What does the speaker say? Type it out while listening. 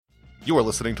You are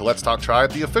listening to Let's Talk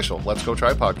Tribe, the official Let's Go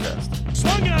Tribe podcast.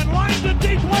 Swung on, line to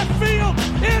deep left field.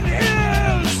 It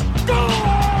is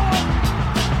gone!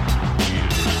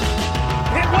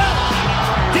 Hit well.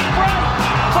 Deep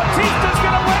right. Batista's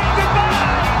going to wave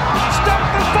goodbye. Start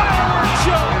the fireworks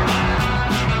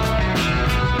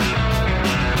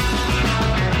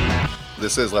show.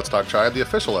 This is Let's Talk Tribe, the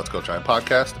official Let's Go Tribe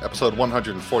podcast, episode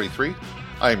 143.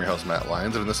 I am your host, Matt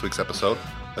Lyons, and in this week's episode,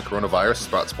 the coronavirus has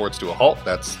brought sports to a halt.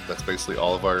 That's basically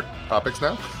all of our topics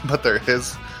now. But there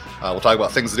is, we'll talk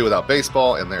about things to do without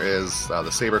baseball, and there is the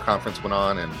Sabre conference went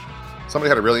on, and somebody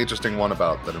had a really interesting one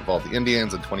that involved the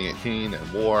Indians in 2018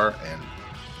 and war and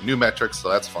new metrics, so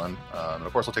that's fun. And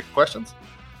of course, we'll take questions.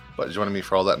 But joining me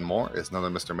for all that and more is another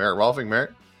Mr. Merritt Rolfing.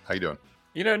 Merritt, how you doing?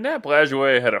 You know, Nat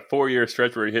Blageway had a 4-year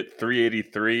stretch where he hit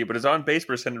 383, but his on-base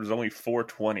percentage was only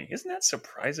 420. Isn't that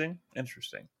surprising?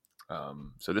 Interesting.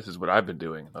 So this is what I've been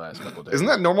doing the last couple of days. Isn't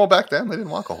that normal back then? They didn't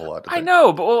walk a whole lot. I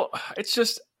know, but it's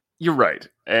just, you're right.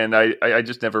 And I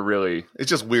just never really... It's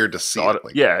just weird to see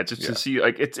it. To see,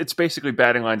 like, it's basically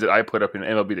batting lines that I put up in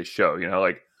MLB The Show. You know,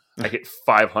 like, I hit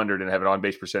 500 and have an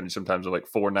on-base percentage sometimes of like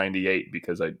 498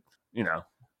 because the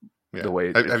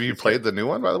way... Have you played the new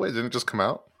one, by the way? Didn't it just come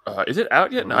out? Is it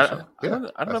out yet? No, I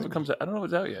don't know if it comes out. I don't know if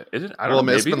it's out yet. Is it? I don't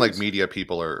know. It's been like media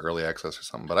people or early access or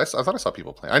something, but I thought I saw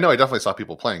people playing. I know I definitely saw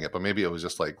people playing it, but maybe it was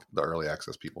just like the early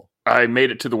access people. I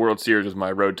made it to the World Series as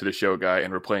my Road to the Show guy,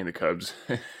 and we're playing the Cubs.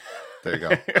 There you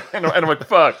go. and I'm like,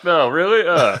 fuck, no, really? Is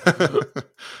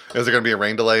there going to be a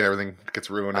rain delay and everything gets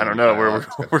ruined? I don't know.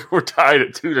 We're tied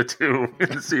at 2-2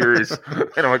 in the series.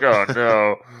 And I'm like, oh,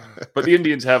 no. But the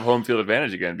Indians have home field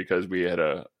advantage again because we had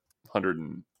 100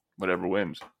 and whatever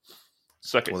wins.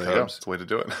 Suck it, Cubs. That's the way to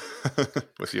do it.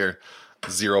 With your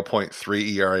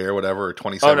 0.3 ERA or whatever, or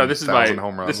 27,000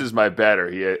 home runs. This is my batter.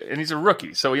 And he's a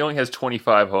rookie, so he only has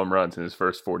 25 home runs in his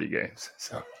first 40 games.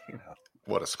 So,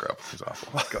 what a scrub. He's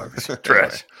awful. Garbage.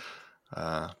 Trash.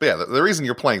 But yeah, the reason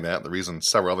you're playing that, the reason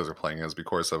several others are playing it is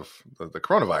because of the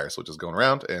coronavirus, which is going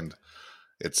around, and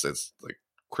it's like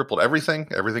crippled everything.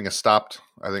 Everything is stopped.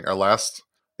 I think our last...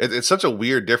 It's such a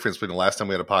weird difference between the last time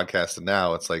we had a podcast and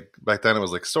now. It's like back then it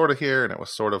was like sort of here and it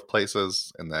was sort of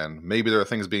places, and then maybe there are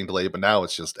things being delayed, but now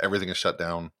it's just everything is shut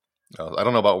down. I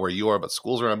don't know about where you are, but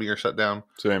schools around me are shut down.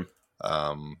 Same.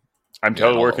 I'm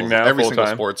teleworking now every full single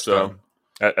time. Sports so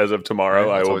as of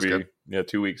tomorrow, I will be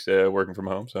 2 weeks working from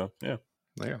home. So yeah,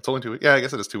 it's only 2 weeks. Yeah, I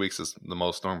guess it is 2 weeks is the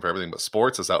most norm for everything. But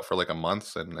sports is out for like a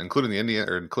month, and including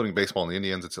baseball and the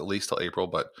Indians, it's at least till April,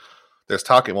 but. There's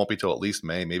talk it won't be till at least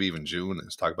May, maybe even June.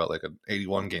 There's talk about like an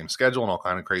 81 game schedule and all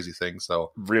kind of crazy things.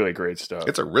 So really great stuff.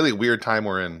 It's a really weird time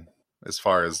we're in as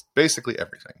far as basically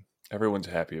everything. Everyone's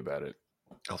happy about it.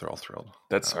 Oh, they're all thrilled.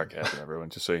 That's sarcasm, everyone,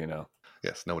 just so you know.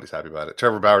 Yes, nobody's happy about it.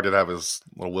 Trevor Bauer did have his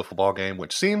little wiffle ball game,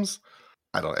 which seems,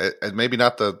 maybe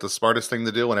not the smartest thing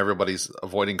to do when everybody's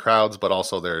avoiding crowds, but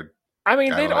also they'd already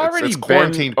been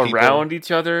around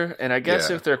each other, and I guess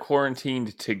if they're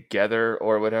quarantined together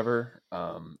or whatever,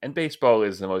 and baseball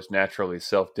is the most naturally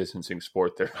self-distancing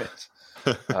sport there is.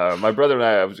 My brother and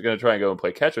I was going to try and go and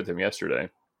play catch with him yesterday,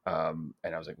 and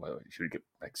I was like, well, should we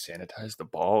sanitize the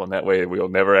ball, and that way we'll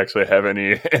never actually have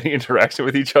any interaction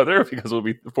with each other because we'll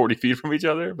be 40 feet from each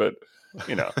other, but,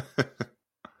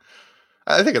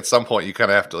 I think at some point you kind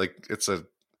of have to, it's a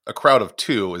crowd of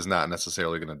two is not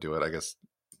necessarily going to do it, I guess,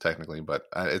 technically, but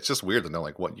it's just weird to know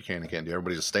what you can and can't do.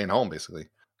 Everybody's just staying home basically,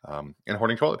 and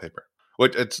hoarding toilet paper.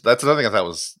 That's another thing I thought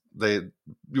was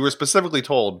you were specifically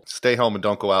told stay home and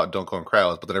don't go out, don't go in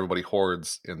crowds, but then everybody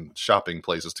hoards in shopping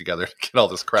places together to get all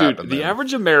this crap. Dude, the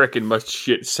average American must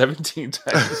shit 17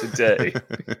 times a day.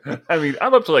 I mean,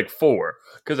 I'm up to 4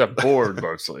 because I'm bored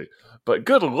mostly. But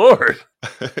good Lord.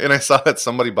 And I saw that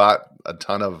somebody bought a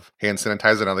ton of hand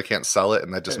sanitizer. Now they can't sell it.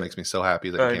 And that just makes me so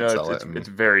happy that you can't sell it. It's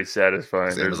very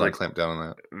satisfying. Amazon clamped down on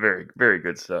that. Very, very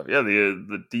good stuff. Yeah,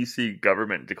 the D.C.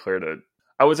 government declared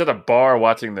I was at a bar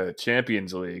watching the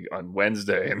Champions League on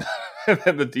Wednesday. And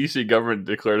then the D.C. government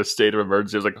declared a state of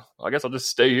emergency. I was like, well, I guess I'll just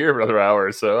stay here for another hour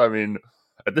or so. I mean,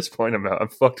 at this point, I'm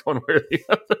fucked one way or the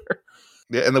other.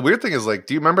 Yeah, and the weird thing is,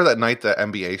 do you remember that night the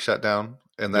NBA shut down?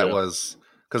 And that was...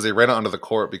 because they ran it onto the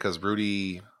court because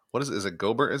Rudy, what is it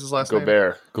Gobert is his last name?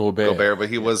 Gobert, but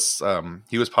he was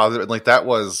positive. And that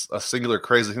was a singular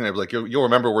crazy thing. They were you'll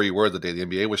remember where you were the day the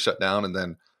NBA was shut down. And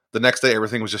then the next day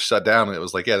everything was just shut down. And it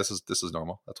was this is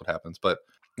normal. That's what happens. But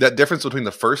that difference between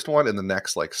the first one and the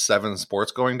next 7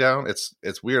 sports going down, it's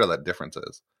weird how that difference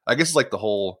is. I guess it's the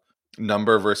whole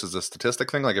number versus a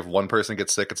statistic thing. If one person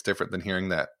gets sick, it's different than hearing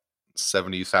that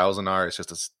 70,000 are. It's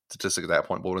just a statistic at that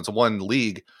point. But when it's one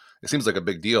league, it seems like a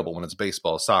big deal, but when it's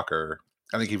baseball, soccer,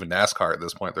 I think even NASCAR at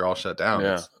this point, they're all shut down.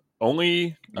 Yeah.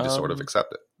 Only you just sort of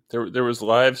accept it. There was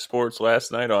live sports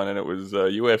last night on, and it was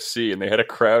UFC, and they had a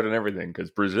crowd and everything because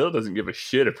Brazil doesn't give a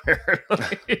shit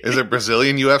apparently. Is it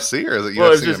Brazilian UFC or is it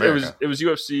UFC America? It was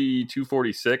UFC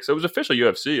 246. So it was official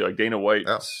UFC, like Dana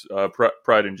White's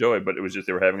Pride and Joy, but it was just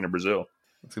they were having it in Brazil.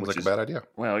 It seems like a bad idea.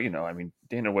 Well, I mean,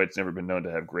 Dana White's never been known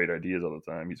to have great ideas all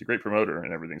the time. He's a great promoter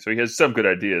and everything, so he has some good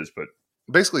ideas, but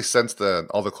basically since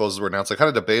all the closes were announced, I kind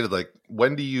of debated like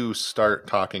when do you start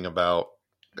talking about.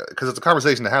 Because it's a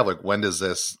conversation to have, like, when does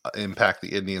this impact the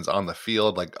Indians on the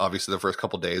field? Like, obviously, the first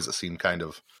couple of days, it seemed kind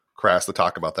of crass to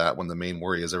talk about that when the main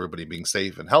worry is everybody being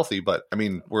safe and healthy. But, I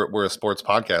mean, we're a sports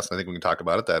podcast, and I think we can talk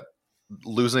about it, that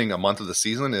losing a month of the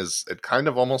season it kind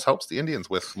of almost helps the Indians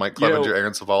with Mike Clevenger,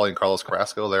 Aaron Savali, and Carlos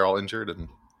Carrasco. They're all injured, and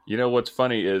you know what's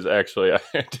funny is actually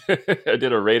I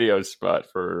did a radio spot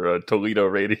for Toledo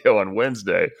Radio on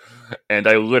Wednesday, and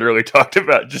I literally talked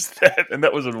about just that, and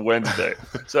that was on Wednesday.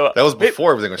 So that was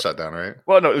before everything was shut down, right?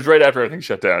 Well, no, it was right after everything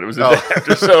shut down. It was the day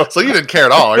after. So you didn't care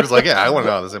at all. I was like, I want to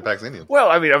know how this impacts the Indians. Well,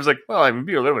 I mean, I was like,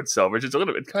 be a little bit selfish. It's a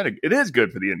little bit it is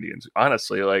good for the Indians,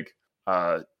 honestly. Like,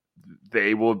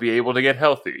 they will be able to get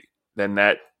healthy. Then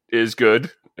that is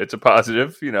good. It's a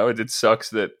positive. It sucks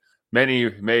that many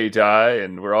may die,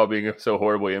 and we're all being so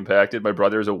horribly impacted. My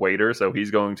brother is a waiter, so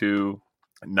he's going to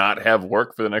not have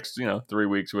work for the next, 3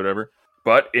 weeks or whatever.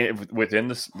 But within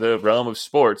the realm of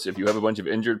sports, if you have a bunch of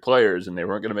injured players and they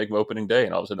weren't going to make opening day,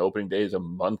 and all of a sudden opening day is a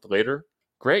month later,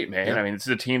 great, man. Yeah. I mean, this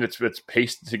is a team that's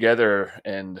pasted together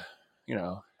and,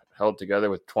 held together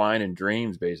with twine and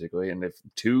dreams, basically. And if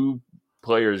two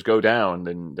players go down,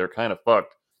 then they're kind of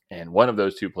fucked. And one of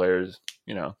those two players,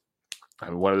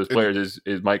 one of those players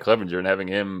is Mike Clevenger, and having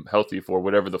him healthy for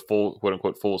whatever the full, quote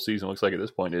unquote, full season looks like at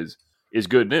this point is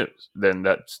good news. Then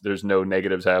there's no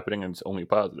negatives happening, and it's only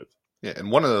positive. Yeah, and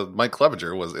Mike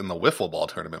Clevenger was in the wiffle ball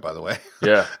tournament, by the way.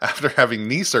 Yeah, after having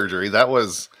knee surgery, that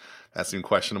seemed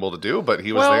questionable to do, but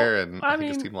he was there, and I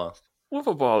think his team lost.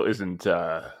 Wiffle ball isn't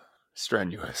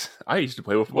strenuous. I used to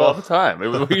play wiffle ball all the time.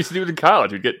 We used to do it in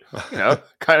college. We'd get,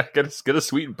 kind of get a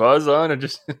sweet buzz on, and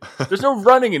just there's no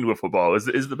running in wiffle ball. Is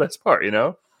the best part,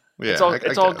 Yeah,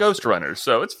 it's all ghost runners,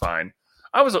 so it's fine.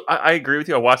 I agree with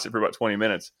you. I watched it for about 20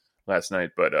 minutes last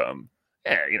night, but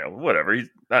whatever. He's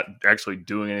not actually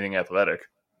doing anything athletic.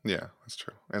 Yeah, that's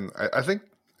true. And I think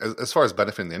as far as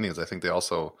benefiting the Indians, I think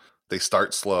they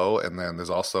start slow, and then there's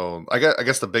also I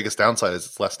guess the biggest downside is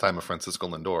it's less time of Francisco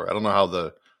Lindor. I don't know how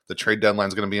the trade deadline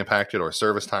is going to be impacted or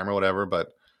service time or whatever,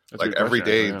 but that's every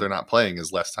day they're not playing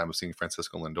is less time of seeing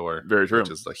Francisco Lindor. Very true. Which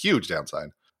is a huge downside.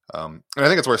 And I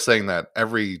think it's worth saying that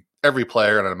every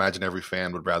player, and I imagine every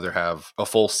fan, would rather have a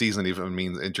full season, even if it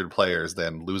means injured players,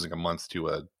 than losing a month to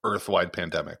a earth-wide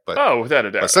pandemic. But without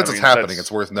a doubt. But since it's happening, it's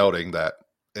worth noting that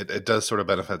it does sort of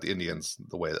benefit the Indians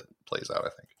the way that plays out, I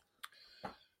think.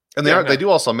 And they do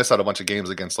also miss out a bunch of games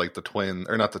against like the Twins,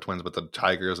 or not the Twins, but the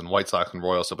Tigers and White Sox and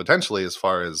Royals. So potentially, as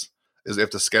far as if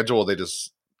the schedule, they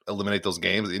just eliminate those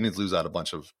games, the Indians lose out a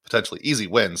bunch of potentially easy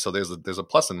wins. So there's a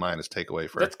plus and minus takeaway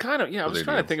for that's kind of I was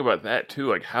trying to think about that too.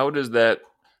 Like how does that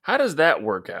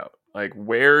work out? Like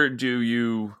where do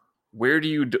you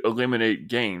eliminate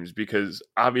games? Because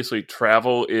obviously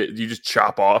travel, you just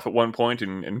chop off at one point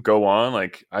and go on.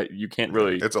 Like you can't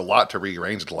really. It's a lot to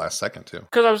rearrange at the last second too.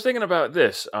 Because I was thinking about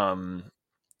this.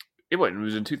 It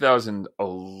was in 2000.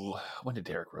 When did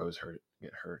Derrick Rose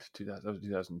get hurt? That was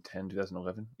 2010,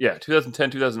 2011. Yeah,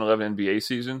 2010, 2011 NBA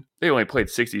season. They only played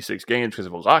 66 games because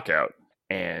of a lockout,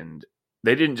 and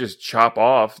they didn't just chop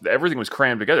off. Everything was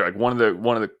crammed together. Like one of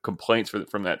the complaints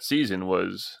from that season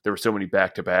was there were so many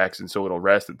back-to-backs and so little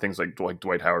rest, and things like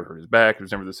Dwight Howard hurt his back. It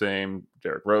was never the same.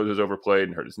 Derrick Rose was overplayed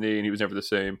and hurt his knee, and he was never the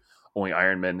same. Only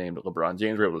Iron Men named LeBron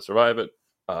James were able to survive it.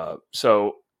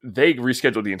 So they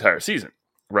rescheduled the entire season,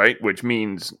 right? Which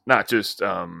means not just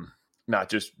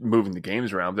moving the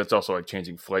games around, but that's also like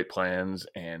changing flight plans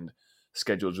and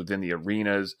schedules within the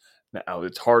arenas. Now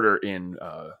it's harder in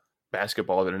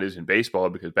basketball than it is in baseball,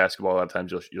 because basketball a lot of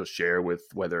times you'll share with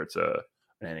whether it's an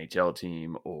NHL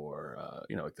team or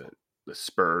like the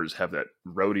Spurs have that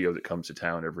rodeo that comes to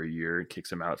town every year and kicks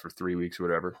them out for 3 weeks or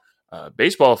whatever.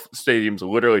 Baseball stadiums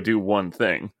literally do one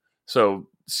thing, so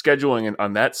scheduling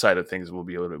on that side of things will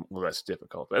be a little bit less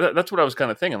difficult. That's what I was kind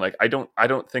of thinking. Like I don't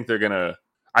think they're gonna.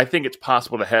 I think it's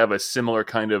possible to have a similar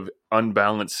kind of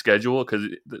unbalanced schedule because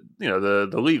the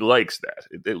league likes that.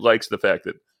 It likes the fact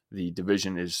that the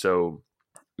division is such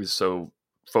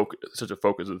a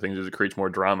focus of things as it creates more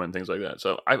drama and things like that.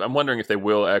 So I'm wondering if they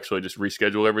will actually just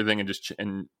reschedule everything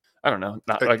and I don't know.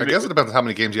 I guess it depends on how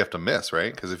many games you have to miss,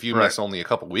 right? Because if you miss only a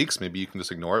couple weeks, maybe you can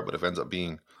just ignore it. But if it ends up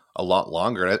being a lot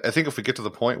longer, and I think if we get to the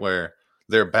point where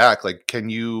they're back, like, can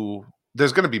you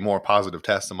there's going to be more positive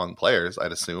tests among players,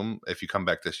 I'd assume, if you come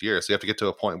back this year. So you have to get to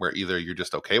a point where either you're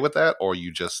just okay with that or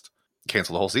you just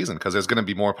cancel the whole season, because there's going to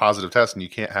be more positive tests, and you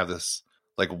can't have this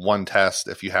like one test.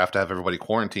 If you have to have everybody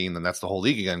quarantined, then that's the whole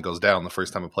league again goes down the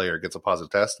first time a player gets a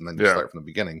positive test, and then you start from the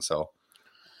beginning. So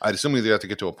I'd assume you have to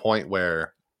get to a point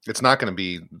where it's not going to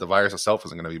be, the virus itself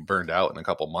isn't going to be burned out in a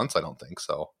couple months, I don't think.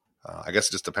 So I guess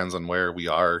it just depends on where we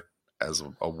are as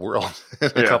a world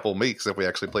in a couple weeks, if we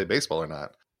actually play baseball or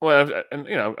not. Well, and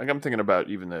I'm thinking about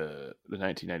even the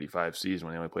 1995 season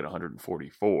when they only played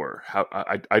 144.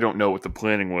 I don't know what the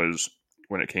planning was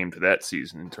when it came to that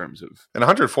season in terms of. And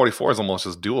 144 is almost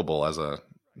as doable as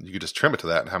you could just trim it to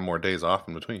that and have more days off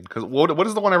in between. Because what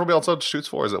is the one everybody else shoots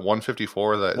for? Is it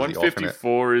 154? That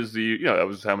 154 is the that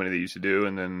was how many they used to do,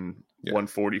 and then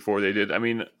 144 they did. I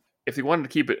mean, if they wanted to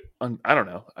keep it, I don't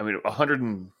know. I mean,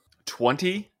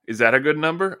 120, is that a good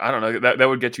number? I don't know. That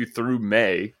would get you through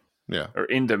May. Yeah, or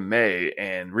into May,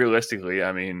 and realistically,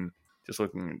 I mean, just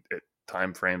looking at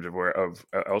time frames of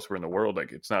elsewhere in the world,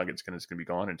 like it's going to be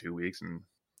gone in 2 weeks, and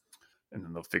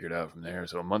then they'll figure it out from there.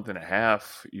 So a month and a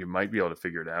half, you might be able to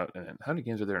figure it out. And how many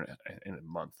games are there in a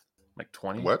month? Like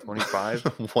 20, 25?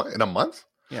 What, in a month?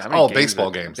 Yeah.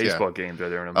 Baseball games. Baseball games are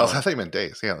there in a month. I think you meant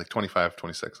days. Yeah, like 25,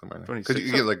 26 somewhere. Because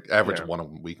you get like average one a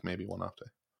week, maybe one off day.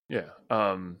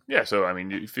 Yeah. So I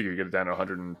mean, you figure you get it down to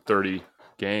 130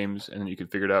 games, and then you can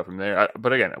figure it out from there.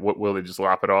 But again, will they just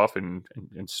lop it off and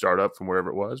start up from wherever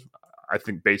it was? I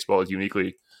think baseball is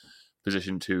uniquely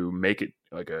positioned to make it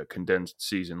like a condensed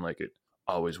season, like it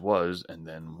always was, and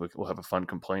then we'll have a fun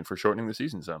complaint for shortening the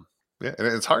season some. Yeah, and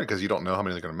it's hard because you don't know how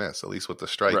many they're going to miss. At least with the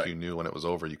strike, you knew when it was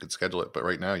over, you could schedule it. But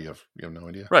right now, you have no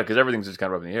idea. Right, because everything's just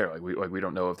kind of up in the air. We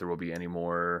don't know if there will be any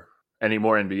more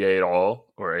NBA at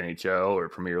all, or NHL, or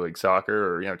Premier League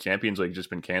soccer, or Champions League just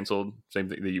been canceled. Same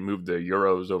thing. You moved the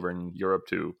Euros over in Europe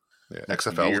to. Yeah,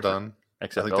 XFL's done. I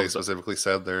think they specifically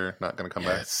said they're not going to come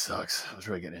back. It sucks. I was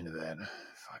really getting into that.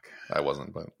 Fuck. I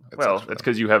wasn't, but that's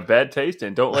because you have bad taste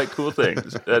and don't like cool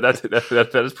things.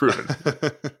 that is proven.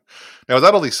 Now,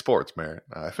 without all these sports, Merritt,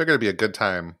 I figured it'd be a good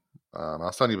time. I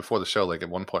was telling you before the show, like at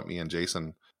one point, me and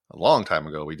Jason, a long time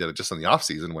ago, we did it just in the off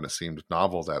season when it seemed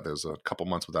novel that there's a couple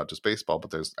months without just baseball,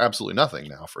 but there's absolutely nothing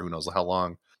now for who knows how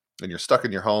long, and you're stuck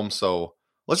in your home. So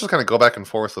let's just kind of go back and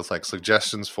forth with like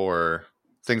suggestions for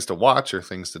things to watch or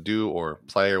things to do or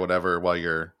play or whatever while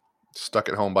you're stuck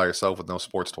at home by yourself with no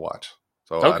sports to watch.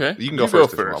 So you can go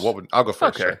first. If you want. I'll go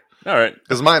first. Okay. Sure. All right.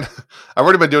 Because mine, I've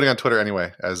already been doing it on Twitter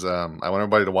anyway, as I want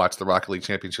everybody to watch the Rocket League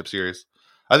Championship Series.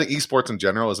 I think esports in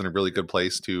general is in a really good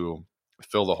place to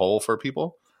fill the hole for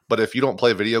people. But if you don't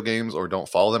play video games or don't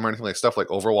follow them or anything, like stuff like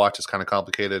Overwatch is kind of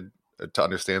complicated to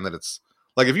understand. That it's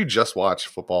like if you just watch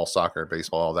football, soccer,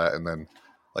 baseball, all that, and then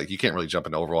like you can't really jump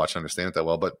into Overwatch and understand it that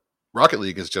well. But Rocket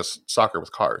League is just soccer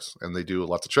with cars, and they do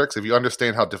lots of tricks. If you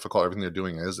understand how difficult everything they're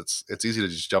doing is, it's easy to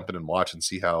just jump in and watch and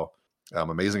see how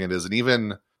amazing it is. And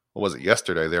even, what was it,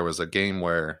 yesterday, there was a game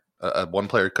where one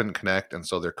player couldn't connect, and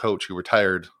so their coach, who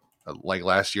retired like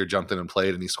last year, jumped in and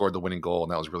played, and he scored the winning goal,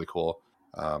 and that was really cool.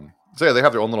 So yeah, they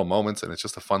have their own little moments, and it's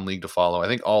just a fun league to follow. I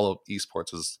think all of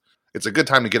esports it's a good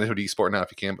time to get into an esport now if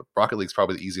you can, but Rocket League's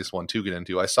probably the easiest one to get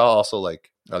into. I saw also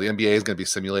like the NBA is going to be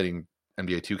simulating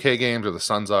NBA 2K games, or the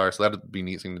Suns are, so that'd be a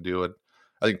neat thing to do.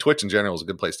 I think Twitch in general is a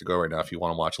good place to go right now if you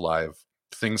want to watch live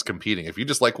things competing. If you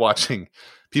just like watching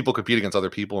people compete against other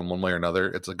people in one way or another,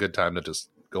 it's a good time to just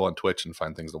go on Twitch and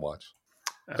find things to watch.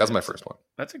 That's my first one.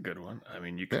 That's a good one. I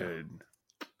mean, you could...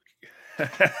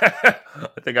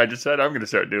 I think I just said I'm going to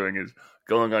start doing is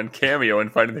going on Cameo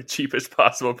and finding the cheapest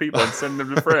possible people and sending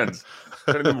them to friends.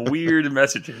 Sending them weird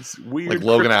messages. Like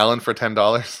Logan Allen for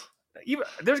 $10.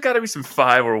 There's got to be some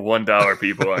 $5 or $1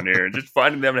 people on here. Just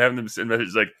finding them and having them send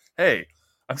messages like, "Hey,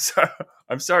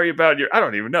 I'm sorry about your." I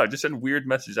don't even know. Just send weird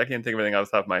messages. I can't think of anything off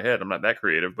the top of my head. I'm not that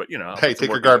creative, but Hey, take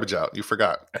your garbage out. You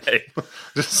forgot. Hey,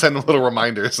 just send them little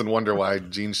reminders and wonder why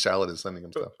Gene Shalit is sending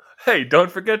them stuff. Hey,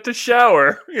 don't forget to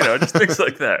shower. Just things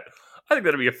like that. I think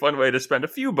that'd be a fun way to spend a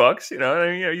few bucks. You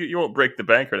won't break the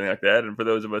bank or anything like that. And for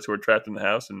those of us who are trapped in the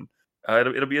house, and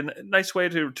it'll be a nice way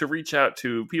to reach out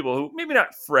to people who maybe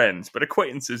not friends, but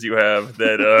acquaintances you have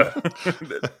that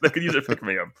that could use a pick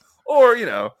me up, or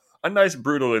a nice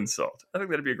brutal insult. I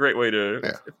think that'd be a great way to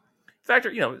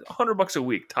factor. $100 a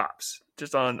week tops,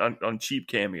 just on cheap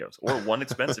cameos, or one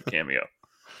expensive cameo.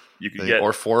 You could get,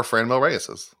 or 4 Franmil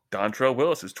Reyes's. Dontrell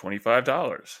Willis is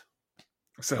 $25.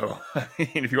 So, I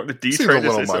mean, if you want the D seems a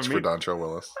little much for Dontrell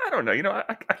Willis. I don't know.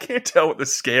 I can't tell what the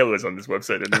scale is on this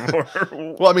website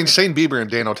anymore. Well, I mean, Shane Bieber and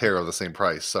Dan Otero are the same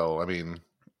price. So, I mean,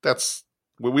 that's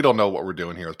We don't know what we're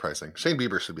doing here with pricing. Shane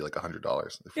Bieber should be like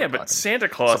 $100. Yeah, but Santa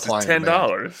Claus is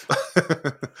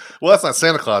 $10. Well, that's not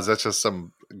Santa Claus. That's just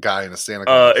some guy in a Santa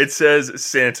Claus. It says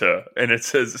Santa, and it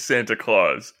says Santa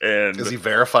Claus. And is he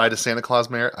verified as Santa Claus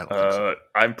merit? I don't think so.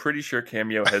 I'm pretty sure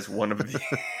Cameo has one of the.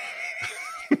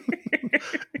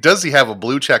 Does he have a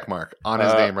blue check mark on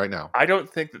his name right now? I don't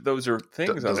think that those are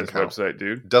things on his website,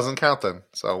 dude. Doesn't count then.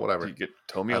 So whatever. You get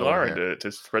Tommy Lauren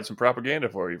to spread some propaganda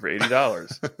for you for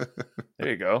 $80. There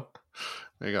you go.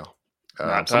 There you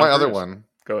go. So my other one.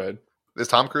 Go ahead. Is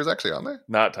Tom Cruise actually on there?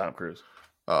 Not Tom Cruise.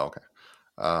 Oh, okay.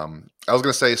 I was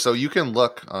going to say, so you can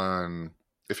look on,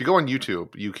 if you go on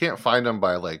YouTube, you can't find them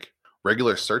by like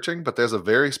regular searching, but there's a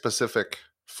very specific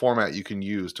format you can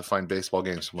use to find baseball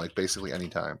games from like basically any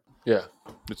time. Yeah,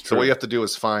 it's true. So what you have to do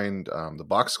is find the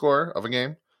box score of a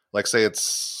game. Like say I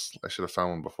should have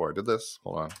found one before I did this.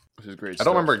 Hold on. This is great. I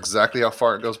don't remember exactly how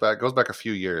far it goes back. It goes back a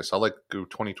few years. I'll like go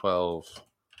 2012,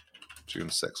 June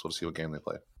 6th. We'll see what game they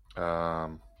played.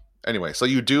 Anyway, so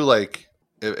you do like,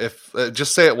 if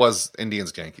just say it was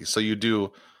Indians Yankees. So you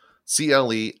do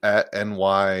CLE at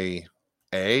NYA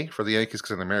for the Yankees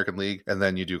because in the American League, and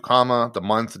then you do comma, the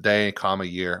month, day, comma,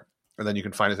 year. And then you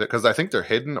can find it because I think they're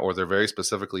hidden or they're very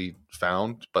specifically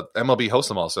found. But MLB hosts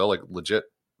them also, like legit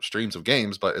streams of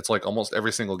games. But it's like almost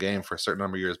every single game for a certain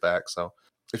number of years back. So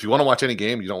if you want to watch any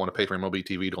game, you don't want to pay for MLB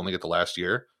TV to only get the last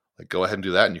year. Like go ahead and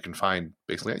do that, and you can find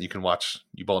basically you can watch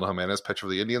Ubaldo Jimenez pitch for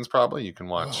the Indians. Probably you can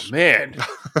watch. Oh man,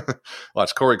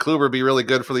 watch Corey Kluber be really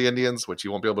good for the Indians, which you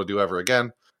won't be able to do ever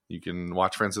again. You can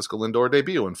watch Francisco Lindor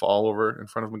debut and fall over in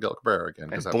front of Miguel Cabrera again.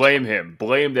 And blame him.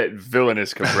 Blame that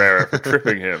villainous Cabrera for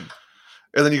tripping him.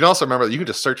 And then you can also remember that you can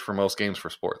just search for most games for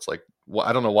sports. Like,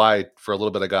 I don't know why for a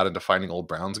little bit I got into finding old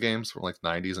Browns games from like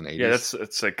 90s and 80s. Yeah,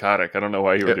 that's psychotic. I don't know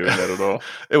why you were doing that at all.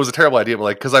 It was a terrible idea, but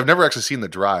like, because I've never actually seen The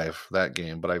Drive, that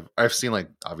game, but I've seen like,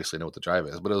 obviously know what The Drive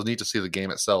is, but it was neat to see the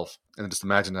game itself and just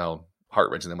imagine how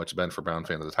heart-wrenching that must have been for Brown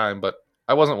fans at the time. But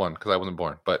I wasn't one because I wasn't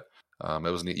born, but it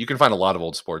was neat. You can find a lot of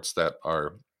old sports that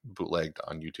are bootlegged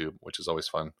on YouTube, which is always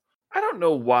fun. I don't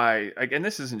know why, and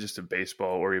this isn't just a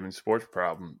baseball or even sports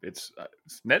problem. It's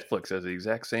Netflix has the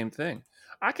exact same thing.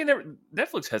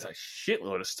 Netflix has a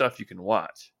shitload of stuff you can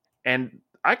watch, and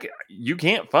you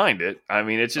can't find it. I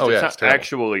mean, it's just it's not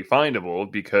actually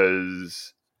findable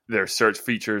because their search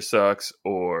feature sucks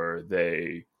or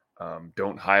they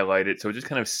don't highlight it, so it just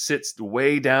kind of sits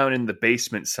way down in the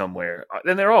basement somewhere.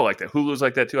 And they're all like that. Hulu's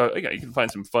like that too. You can find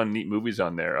some fun, neat movies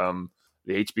on there.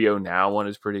 The HBO Now one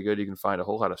is pretty good. You can find a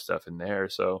whole lot of stuff in there.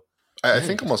 So I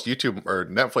think almost YouTube or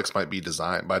Netflix might be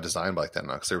designed like that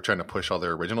now because they were trying to push all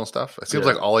their original stuff. It seems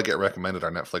like all I get recommended are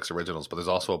Netflix originals, but there's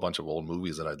also a bunch of old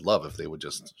movies that I'd love if they would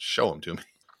just show them to me.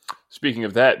 Speaking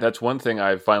of that, that's one thing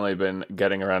I've finally been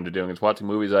getting around to doing is watching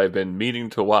movies I've been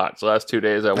meaning to watch. The last 2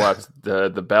 days I watched the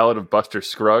Ballad of Buster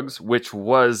Scruggs, which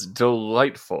was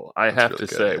delightful. I have to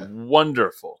say,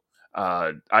 wonderful.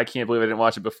 I can't believe I didn't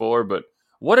watch it before, but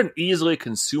what an easily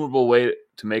consumable way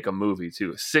to make a movie,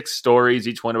 too. 6 stories,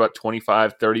 each one about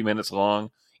 25, 30 minutes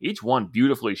long. Each one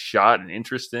beautifully shot and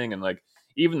interesting. And like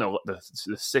even the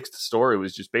 6th story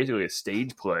was just basically a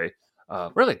stage play.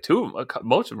 Really,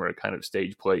 most of them are kind of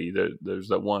stage play. There's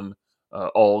that one,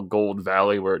 All Gold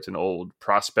Valley, where it's an old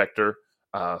prospector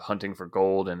hunting for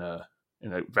gold in a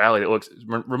valley that looks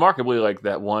remarkably like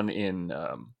that one in,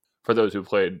 for those who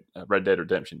played Red Dead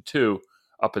Redemption 2,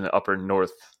 up in the upper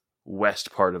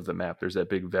northwest part of the map. There's that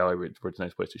big valley where it's a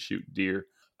nice place to shoot deer.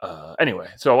 Anyway,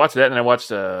 so I watched that, and I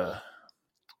watched what's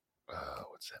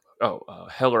that movie?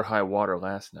 Hell or High Water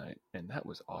last night, and that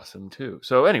was awesome too.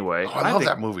 So anyway, I love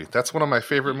that movie. That's one of my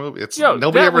favorite movies. It's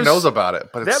nobody ever knows about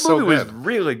it, but it's so good. That movie was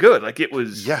really good. Like it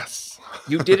was. Yes,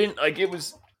 you didn't like it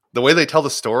was. The way they tell the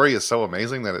story is so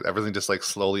amazing that everything just like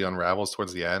slowly unravels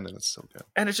towards the end, and it's so good.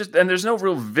 And there's no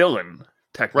real villain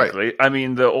technically. Right. I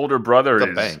mean, the older brother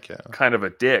is kind of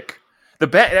a dick. The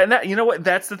bank, and that, you know what?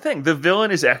 That's the thing. The villain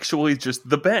is actually just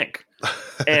the bank,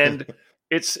 and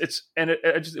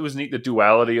it was neat, the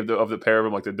duality of the pair of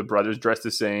them. Like the brothers dress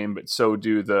the same, but so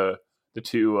do the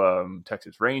two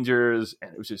Texas Rangers,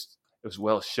 and it was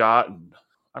well shot and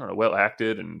I don't know, well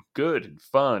acted and good and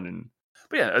fun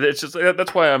but yeah, it's just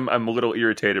that's why I'm a little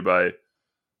irritated by.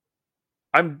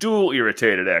 I'm dual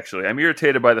irritated actually. I'm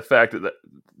irritated by the fact that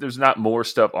there's not more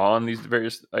stuff on these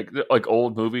various like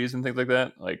old movies and things like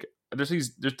that. Like there's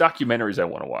documentaries I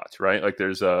want to watch, right? Like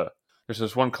there's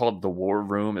this one called The War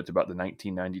Room. It's about the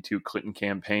 1992 Clinton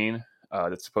campaign.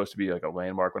 That's supposed to be like a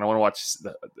landmark. When I want to watch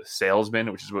the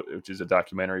Salesman, which is a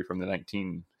documentary from the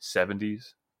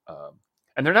 1970s,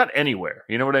 and they're not anywhere.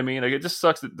 You know what I mean? Like it just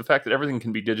sucks that the fact that everything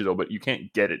can be digital, but you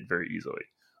can't get it very easily.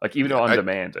 Like even on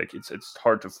demand, like it's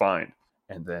hard to find.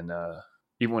 And then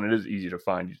even when it is easy to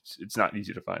find, it's not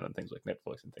easy to find on things like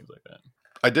Netflix and things like that.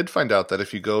 I did find out that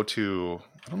if you go to,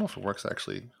 I don't know if it works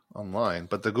actually online,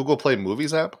 but the Google Play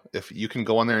Movies app, if you can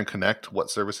go on there and connect what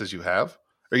services you have,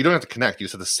 or you don't have to connect, you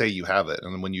just have to say you have it.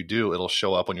 And then when you do, it'll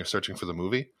show up when you're searching for the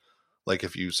movie. Like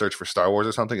if you search for Star Wars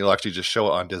or something, it'll actually just show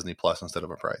it on Disney Plus instead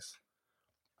of a price.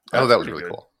 I thought that was really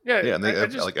cool. Yeah. And they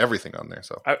have like everything on there.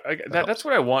 So that's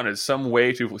what I want, is some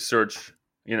way to search,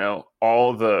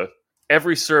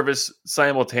 every service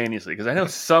simultaneously, because I know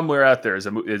somewhere out there is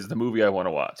the movie I want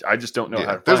to watch. I just don't know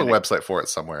how to there's find a website for it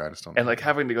somewhere. I just don't know. And like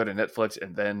having to go to Netflix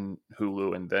and then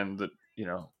Hulu and then the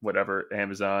whatever,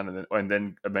 Amazon, and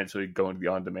then eventually going to the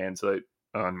on-demand site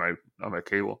on my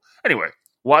cable. Anyway,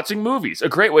 watching movies, a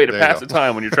great way to pass the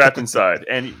time when you're trapped inside.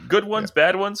 And good ones,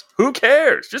 bad ones, who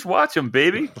cares? Just watch them,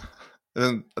 baby. And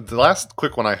then the last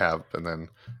quick one I have, and then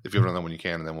if you have another one you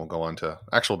can, and then we'll go on to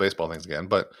actual baseball things again.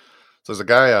 But so there's a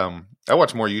guy, I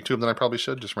watch more YouTube than I probably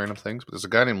should, just random things. But there's a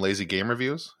guy named Lazy Game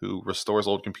Reviews who restores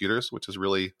old computers, which is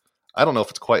really, I don't know if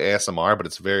it's quite ASMR, but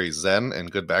it's very zen and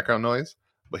good background noise.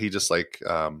 But he just I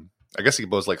guess he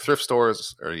goes like thrift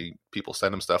stores, or people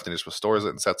send him stuff, and he just restores it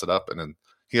and sets it up. And then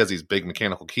he has these big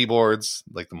mechanical keyboards,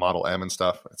 like the Model M and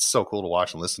stuff. It's so cool to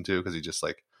watch and listen to, because he just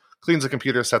like cleans the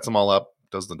computer, sets them all up,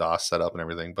 does the DOS setup and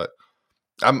everything. But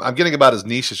I'm getting about as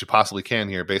niche as you possibly can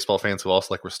here. Baseball fans who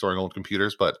also like restoring old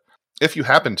computers. But if you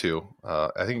happen to,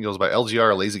 I think it goes by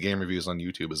LGR Lazy Game Reviews on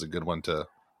YouTube is a good one to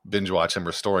binge watch him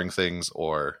restoring things,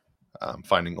 or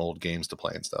finding old games to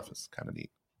play and stuff. It's kind of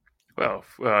neat. Well,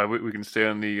 we can stay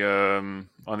on the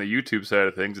YouTube side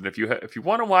of things, and if you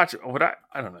want to watch what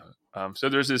I don't know, so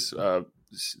there's this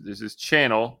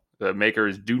channel. The maker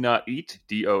is Do Not Eat,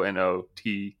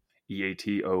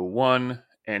 DONOTEAT01,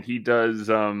 and he does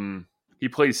he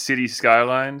plays City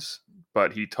Skylines,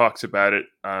 but he talks about it.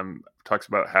 Talks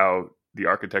about how the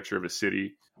architecture of a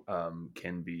city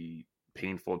can be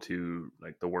painful to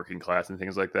like the working class and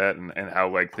things like that, and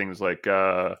how like things like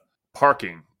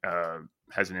parking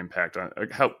has an impact on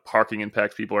how parking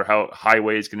impacts people, or how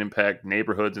highways can impact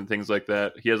neighborhoods and things like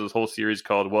that. He has this whole series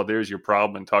called Well, There's Your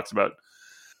Problem, and talks about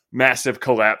massive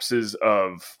collapses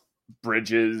of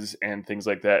bridges and things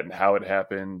like that and how it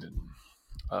happened.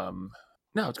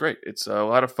 No, it's great. It's a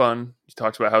lot of fun. He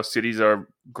talks about how cities are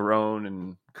grown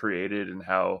and created, and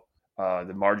how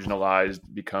the marginalized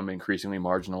become increasingly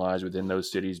marginalized within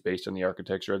those cities based on the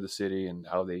architecture of the city, and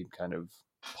how they kind of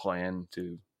plan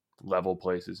to level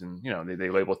places. And they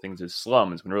label things as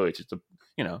slums when really it's just a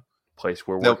place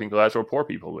where working class or poor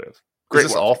people live. Great.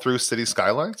 Is this all through City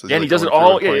Skylines? Yeah, and he does it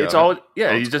all. Yeah, it's all.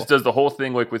 Yeah, he just does the whole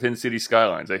thing like within City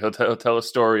Skylines. Like he'll tell a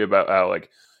story about how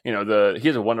he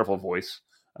has a wonderful voice.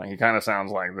 He kind of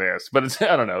sounds like this, but it's,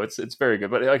 I don't know. It's very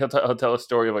good. But like he'll tell a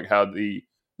story of like how the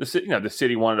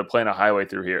city wanted to plan a highway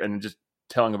through here, and just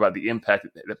telling about the impact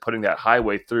that putting that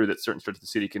highway through that certain stretch of the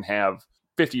city can have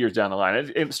 50 years down the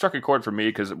line. It struck a chord for me,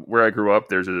 because where I grew up,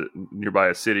 there's nearby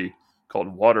a city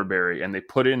called Waterbury, and they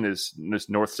put in this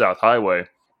north-south highway,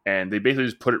 and they basically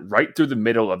just put it right through the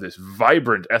middle of this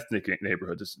vibrant ethnic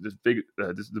neighborhood,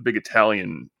 the big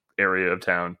Italian area of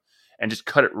town, and just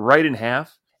cut it right in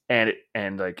half, and it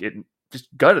just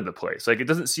gutted the place. Like, it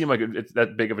doesn't seem like it's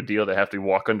that big of a deal to have to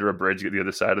walk under a bridge to get the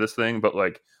other side of this thing, but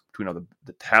like between all the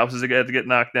houses that had to get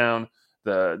knocked down,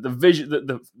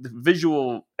 the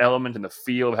visual element and the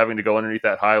feel of having to go underneath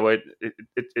that highway,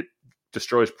 it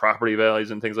destroys property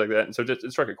values and things like that. And so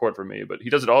it struck a chord for me. But he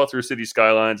does it all through City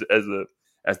Skylines as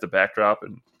the backdrop,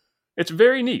 and it's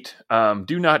very neat.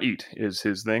 Do Not Eat is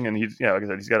his thing, and he's like I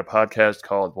said, he's got a podcast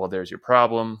called Well, There's Your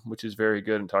Problem, which is very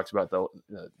good, and talks about the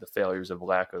failures of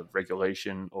lack of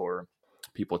regulation, or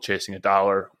people chasing a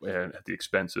dollar at the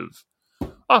expense of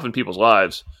often people's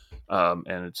lives,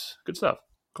 and it's good stuff.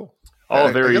 Cool. All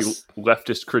very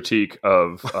leftist critique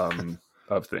of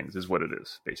things is what it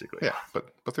is, basically. Yeah,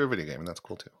 but through a video game, and that's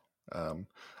cool too.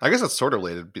 I guess it's sort of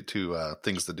related to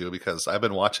things to do, because I've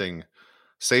been watching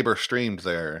Saber streamed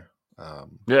their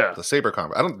the Saber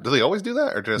combat. Do they always do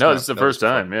that, or just no? This is the first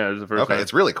time. Yeah, this is the first time.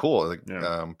 It's really cool.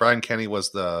 Like, Brian Kenny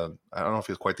was I don't know if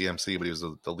he was quite the MC, but he was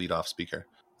the lead-off speaker,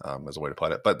 as a way to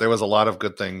put it. But there was a lot of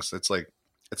good things. It's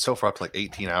so far up to like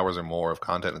 18 hours or more of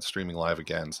content, and streaming live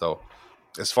again. So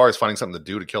as far as finding something to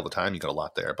do to kill the time, you got a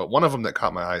lot there. But one of them that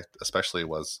caught my eye especially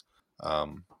was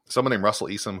someone named Russell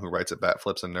Easom, who writes at Bat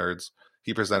Flips and Nerds.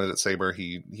 He presented at Saber.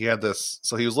 He had this,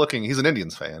 so he was looking, he's an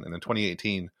Indians fan, and in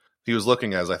 2018, he was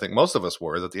looking, as I think most of us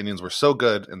were, that the Indians were so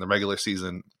good in the regular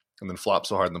season and then flopped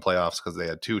so hard in the playoffs because they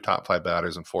had 2 top 5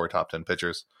 batters and 4 top 10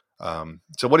 pitchers.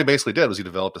 So what he basically did was he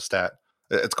developed a stat.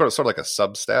 It's sort of like a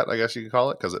sub-stat, I guess you could call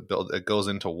it, because it goes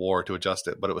into WAR to adjust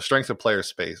it. But it was strength of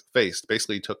players faced.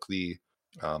 Basically, he took the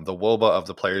the WOBA of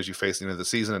the players you faced into the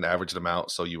season and averaged them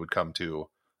out. So you would come to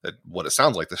what it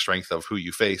sounds like the strength of who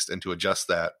you faced and to adjust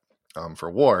that for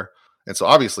WAR. And so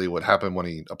obviously what happened when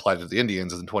he applied to the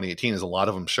Indians in 2018 is a lot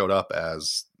of them showed up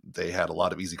as they had a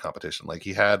lot of easy competition. Like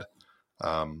he had,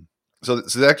 so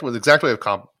that was exactly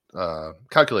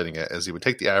calculating it as he would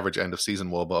take the average end of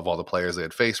season WOBA of all the players they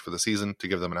had faced for the season to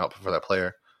give them an output for that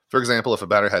player. For example, if a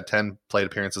batter had 10 plate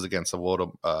appearances against a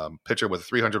WOBA pitcher with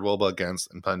 300 WOBA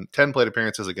against and 10 plate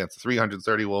appearances against a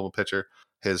 330 WOBA pitcher,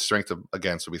 his strength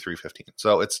against would be 315.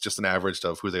 So it's just an average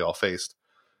of who they all faced.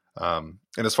 And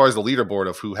as far as the leaderboard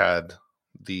of who had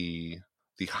the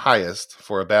highest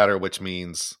for a batter, which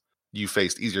means you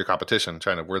faced easier competition,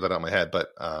 trying to word that out in my head,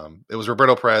 but it was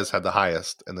Roberto Perez had the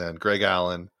highest, and then Greg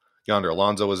Allen, Yonder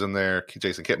Alonso was in there,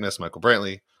 Jason Kipnis, Michael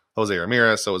Brantley, Jose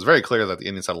Ramirez. So it was very clear that the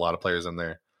Indians had a lot of players in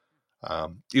there.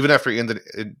 Even after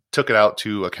it took it out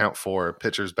to account for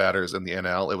pitchers, batters in the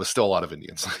NL, it was still a lot of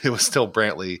Indians. It was still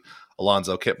Brantley,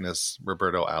 Alonso, Kipnis,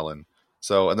 Roberto Allen.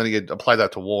 So, and then he had applied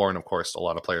that to WAR, and of course, a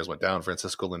lot of players went down.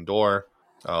 Francisco Lindor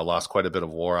lost quite a bit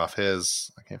of WAR off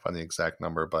his. I can't find the exact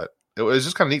number, but it was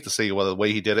just kind of neat to see the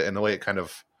way he did it and the way it kind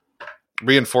of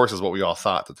reinforces what we all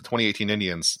thought, that the 2018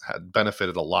 Indians had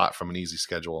benefited a lot from an easy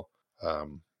schedule,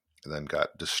 and then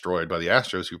got destroyed by the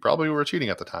Astros, who probably were cheating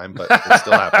at the time, but it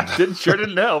still happened. Sure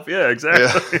didn't help. Yeah,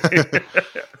 exactly.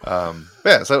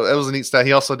 So it was a neat stat.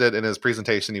 He also did in his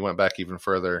presentation, he went back even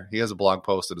further. He has a blog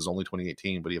post that is only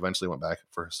 2018, but he eventually went back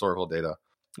for historical data,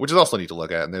 which is also neat to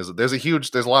look at. And there's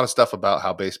a lot of stuff about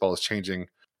how baseball is changing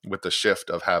with the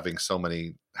shift of having so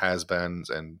many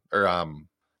has-beens or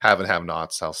have and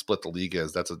have-nots, how split the league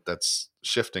is. That's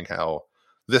shifting how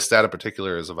this stat in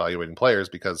particular is evaluating players,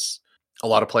 because a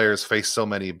lot of players face so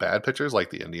many bad pitchers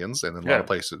like the Indians, and then a lot of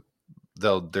places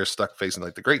they're stuck facing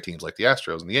like the great teams like the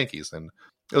Astros and the Yankees. And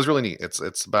it was really neat.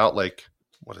 It's about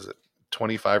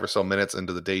 25 or so minutes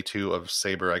into the day 2 of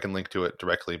Saber. I can link to it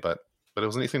directly, but it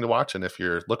was a neat thing to watch. And if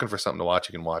you're looking for something to watch,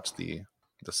 you can watch the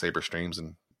Saber streams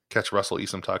and catch Russell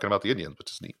Easom talking about the Indians,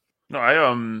 which is neat. No,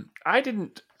 I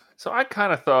didn't. So I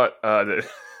kind of thought that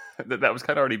was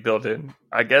kind of already built in.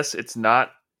 I guess it's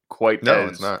not quite. No,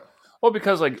 it's not. Well,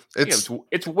 because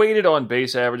it's weighted on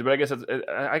base average, but I guess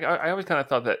I always kind of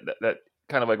thought that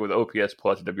kind of like with OPS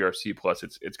plus and WRC plus,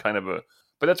 it's kind of a,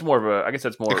 but that's more of a, I guess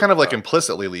that's more. It kind of like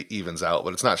implicitly evens out,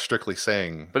 but it's not strictly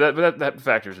saying. But that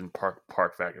factors in park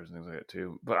factors and things like that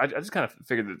too. But I just kind of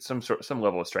figured that some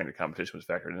level of strength of competition was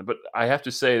factored in. But I have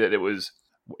to say that it was,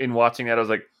 in watching that, I was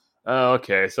like, oh,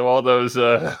 okay, so all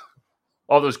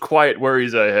those quiet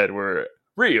worries I had were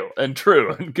real and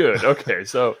true and good. Okay,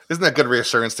 so isn't that good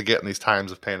reassurance to get in these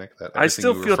times of panic that everything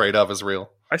you were afraid of is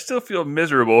real? I still feel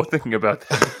miserable thinking about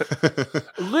that.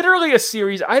 Literally a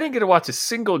series I didn't get to watch a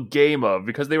single game of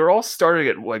because they were all starting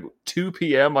at like 2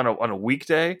 p.m. on a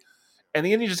weekday, and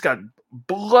the Indians just got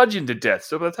bludgeoned to death.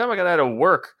 So by the time I got out of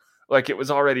work, like it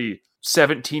was already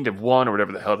 17-1 or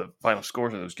whatever the hell the final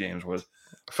scores of those games was.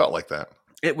 I felt like that.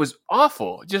 It was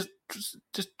awful. Just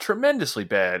tremendously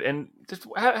bad, and just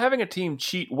having a team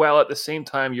cheat well at the same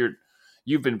time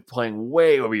you've been playing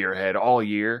way over your head all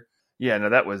year. Yeah, no,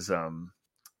 that was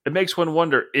it makes one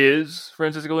wonder: is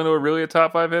Francisco Lindor really a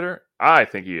top 5 hitter? I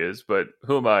think he is, but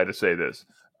who am I to say this?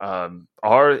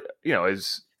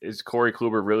 Is Corey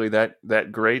Kluber really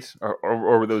that great,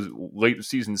 or were those late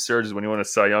season surges when he won a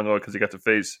Cy Young because he got to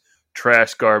face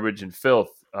trash, garbage, and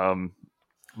filth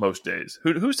most days?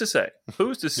 Who's to say?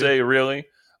 Who's to say, really?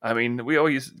 I mean, we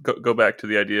always go back to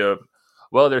the idea of,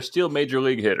 well, they're still major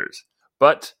league hitters.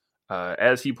 But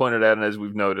as he pointed out, and as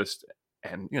we've noticed,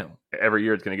 and every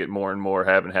year it's going to get more and more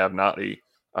have and have not-y,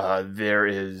 there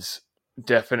is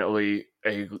definitely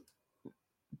a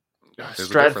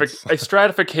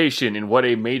stratification in what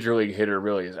a major league hitter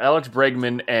really is. Alex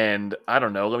Bregman and, I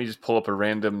don't know, let me just pull up a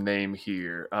random name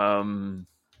here.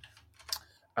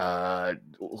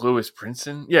 Lewis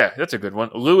Brinson. Yeah, that's a good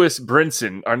one. Lewis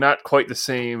Brinson are not quite the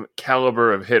same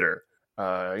caliber of hitter.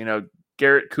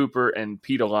 Garrett Cooper and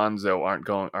Pete Alonso aren't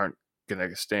going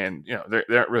to stand,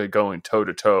 they aren't really going toe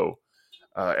to toe.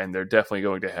 And they're definitely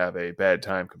going to have a bad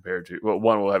time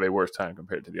one will have a worse time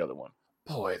compared to the other one.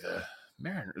 Boy, the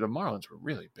Marlins were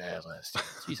really bad last year.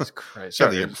 Jesus Christ.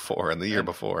 The year before, and the year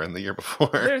before, and the year before.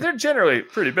 They're generally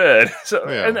pretty bad. So,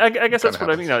 yeah, and I guess that's what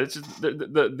I mean. It's just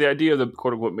the idea of the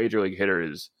quote unquote major league hitter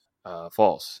is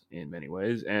false in many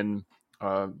ways, and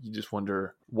you just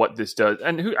wonder what this does.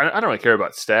 And I don't really care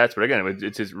about stats, but again,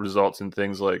 it just results in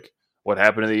things like what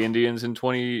happened to the Indians in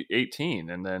 2018,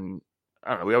 and then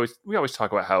I don't know. We always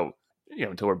talk about how,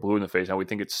 until we're blue in the face, how we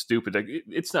think it's stupid. Like,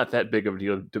 it's not that big of a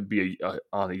deal to be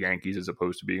on the Yankees as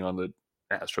opposed to being on the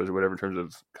Astros or whatever in terms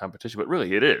of competition, but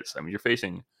really it is. I mean, you're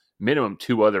facing minimum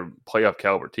 2 other playoff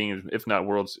caliber teams, if not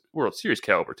World Series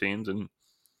caliber teams, and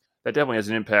that definitely has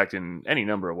an impact in any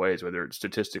number of ways, whether it's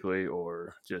statistically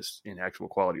or just in actual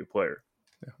quality of player.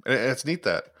 Yeah. And it's neat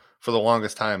that for the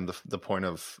longest time, the point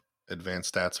of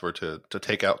advanced stats were to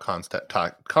take out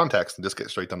context and just get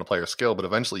straight down to player skill. But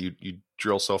eventually you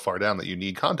drill so far down that you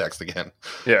need context again.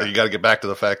 Yeah. You got to get back to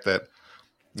the fact that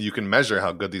you can measure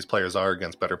how good these players are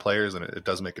against better players, and it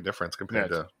does make a difference compared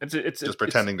to just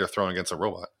pretending they're throwing against a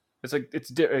robot. It's like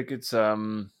it's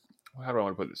how do I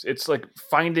want to put this? It's like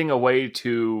finding a way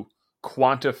to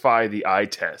quantify the eye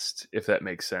test, if that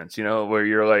makes sense. You know, where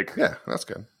you're like, yeah, that's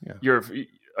good. Yeah, you're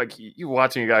like you're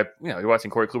watching a guy. You know, you're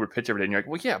watching Corey Kluber pitch every day, and you're like,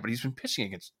 well, yeah, but he's been pitching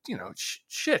against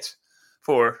shit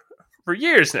for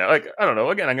years now. Like I don't know.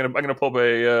 Again, I'm gonna pull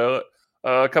up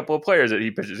a couple of players that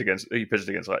he pitches against. You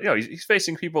know, he's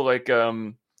facing people like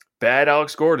bad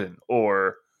Alex Gordon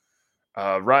or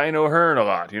Ryan O'Hearn a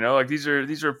lot. You know, like these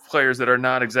are players that are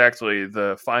not exactly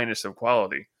the finest of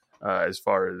quality as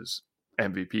far as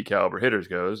MVP caliber hitters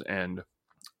goes, and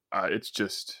it's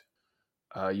just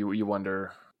you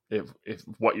wonder if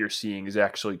what you're seeing is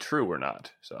actually true or not.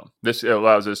 So this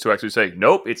allows us to actually say,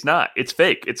 nope, it's not. It's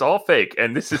fake. It's all fake.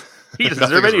 And he doesn't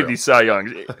deserve any of these Cy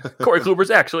Youngs. Corey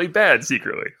Kluber's actually bad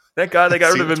secretly. Thank God they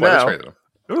got rid of him now.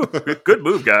 Ooh, good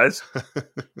move, guys.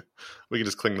 We can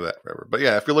just cling to that forever. But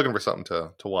yeah, if you're looking for something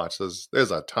to watch, there's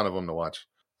a ton of them to watch.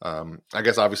 I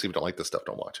guess obviously if you don't like this stuff,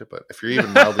 don't watch it. But if you're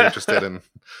even mildly interested in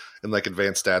like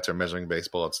advanced stats or measuring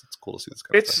baseball, it's cool to see this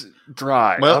kind of stuff. It's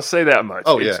dry. I'll say that much.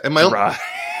 Oh, it's yeah. Dry.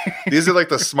 These are like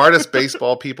the smartest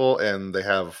baseball people, and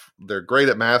they're great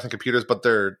at math and computers, but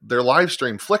their live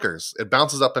stream flickers. It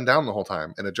bounces up and down the whole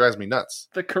time, and it drives me nuts.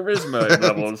 The charisma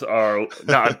levels are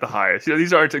not the highest. You know,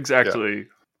 these aren't exactly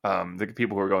the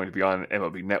people who are going to be on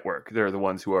MLB Network. They're the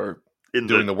ones who are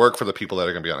doing the work for the people that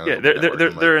are going to be on. Yeah,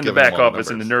 they're in the back office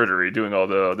in the nerdery doing all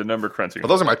the number crunching. Well,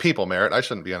 those are my people, Merritt. I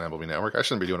shouldn't be on MLB Network. I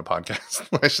shouldn't be doing a podcast.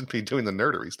 I should be doing the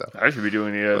nerdery stuff. I should be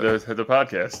doing the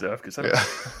podcast stuff because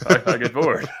I get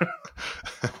bored.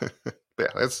 Yeah,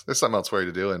 there's something else for you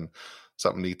to do and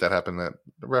something neat that happened that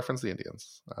referenced the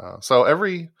Indians. So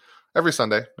every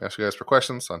Sunday, I ask you guys for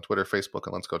questions on Twitter, Facebook,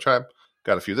 and Let's Go Tribe.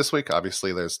 Got a few this week.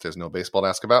 Obviously, there's no baseball to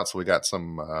ask about, so we got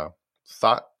some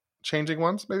thought changing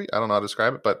ones, maybe. I don't know how to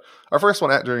describe it, but our first one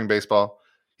at During Baseball,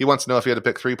 he wants to know if you had to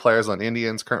pick 3 players on the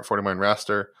Indians' current 40-man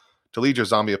roster to lead your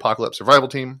zombie apocalypse survival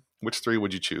team, which 3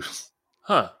 would you choose?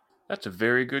 Huh. That's a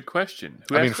very good question.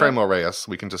 Franmil Reyes.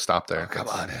 We can just stop there. Oh, come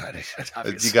on.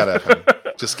 You got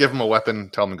to just give him a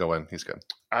weapon, tell him to go in. He's good.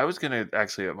 I was going to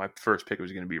actually, my first pick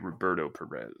was going to be Roberto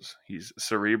Perez. He's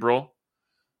cerebral.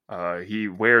 He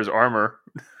wears armor.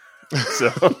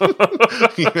 So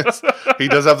yes, he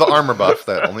does have the armor buff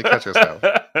that only catchers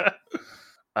have.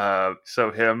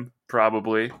 So him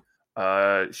probably.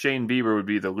 Shane Bieber would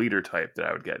be the leader type that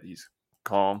I would get. He's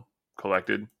calm,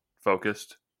 collected,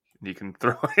 focused. He can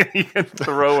throw.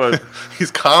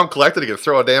 He's calm, collected. He can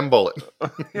throw a damn bullet.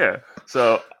 Yeah.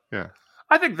 So yeah,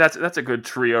 I think that's a good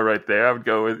trio right there. I would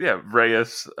go with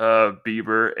Reyes,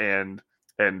 Bieber,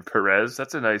 and Perez.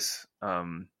 That's a nice.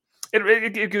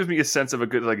 It gives me a sense of a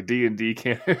good like D&D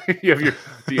you have your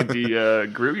D&D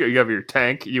group. You have your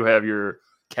tank. You have your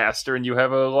caster, and you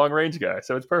have a long range guy.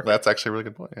 So it's perfect. That's actually a really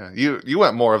good point. Yeah, you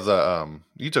went more of the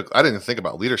I didn't think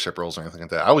about leadership roles or anything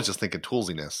like that. I was just thinking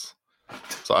toolsiness.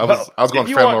 So I was going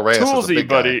Franmil Reyes as the big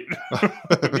buddy.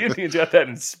 The Indians got that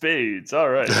in spades. All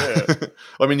right. Yeah.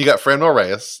 I mean, you got Franmil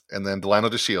Reyes, and then Delino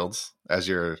DeShields as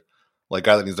your like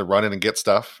guy that needs to run in and get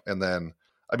stuff, and then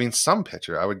I mean some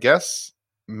pitcher. I would guess.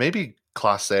 Maybe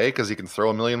Clase because he can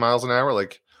throw 1,000,000 miles an hour.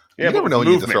 Like you never know when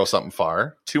you need to throw something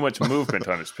far. Too much movement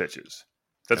on his pitches.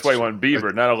 That's why you want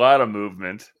Bieber. Not a lot of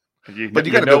movement. But you got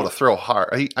to be able to throw hard.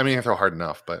 I mean, you can throw hard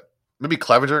enough, but maybe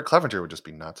Clevenger. Clevenger would just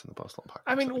be nuts in the postal pocket.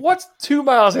 I mean, what's 2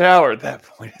 miles an hour at that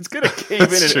point? It's going to cave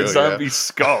in a zombie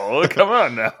skull. Come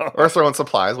on now. Or throwing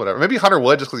supplies, whatever. Maybe Hunter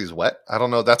Wood just because he's wet. I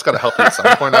don't know. That's got to help you at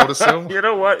some point, I would assume. You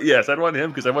know what? Yes, I'd want him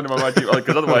because I want him on my team.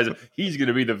 Because otherwise, he's going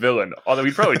to be the villain. Although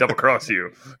he'd probably double cross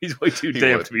you. He's way too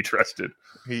damn to be trusted.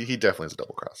 He definitely is a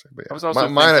double crosser. But yeah.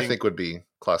 Mine, I think, would be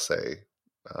Clase,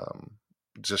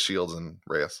 just Shields and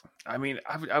Reyes. I mean,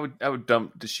 I would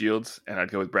dump DeShields and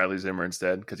I'd go with Bradley Zimmer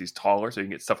instead because he's taller, so you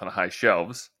can get stuff on the high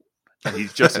shelves. And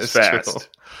he's just as fast. True.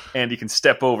 And he can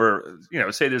step over,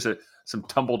 say there's some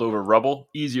tumbled over rubble,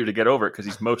 easier to get over it because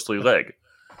he's mostly leg.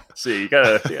 So you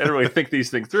gotta really think these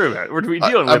things through, man. We're dealing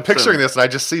with. I'm picturing this, and I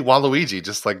just see Waluigi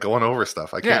just like going over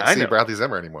stuff. I can't see Bradley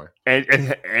Zimmer anymore. And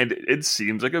it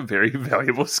seems like a very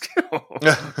valuable skill,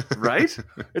 right?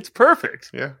 It's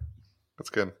perfect. Yeah, that's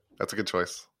good. That's a good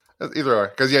choice. Either or.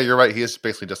 Because, you're right. He is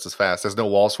basically just as fast. There's no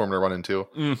walls for him to run into,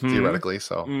 theoretically.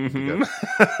 So,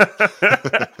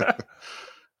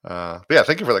 but yeah,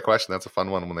 thank you for the question. That's a fun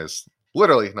one when there's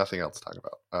literally nothing else to talk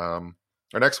about.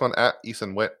 Our next one, at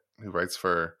Ethan Witt, who writes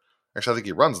for, actually, I think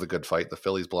he runs The Good Fight, the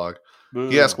Phillies blog.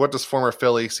 He asked, what does former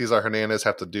Philly Cesar Hernandez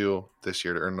have to do this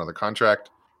year to earn another contract?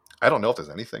 I don't know if there's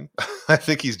anything. I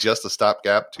think he's just a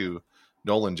stopgap to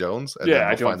Nolan Jones, and then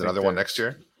we'll find another one next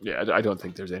year. Yeah, I don't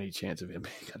think there's any chance of him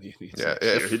being on the Indians. Yeah,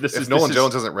 if Nolan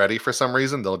Jones isn't ready for some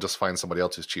reason, they'll just find somebody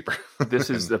else who's cheaper. This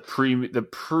is the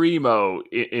primo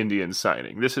Indian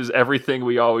signing. This is everything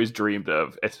we always dreamed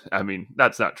of. I mean,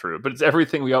 that's not true, but it's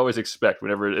everything we always expect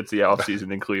whenever it's the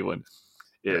offseason in Cleveland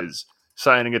is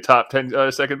signing a top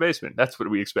 10 second baseman. That's what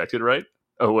we expected, right?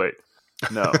 Oh, wait.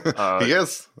 No. He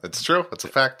is. It's true. It's a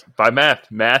fact. By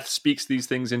math. Math speaks these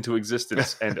things into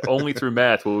existence, and only through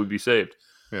math will we be saved.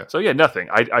 Yeah. So, nothing.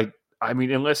 I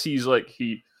mean, unless he's like,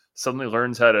 he suddenly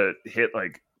learns how to hit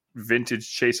like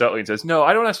vintage Chase Utley and says, no,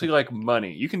 I don't actually like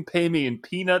money. You can pay me in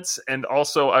peanuts, and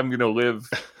also I'm going to live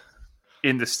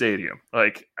in the stadium.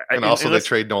 Like, and also they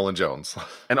trade Nolan Jones.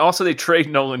 And also they trade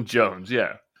Nolan Jones.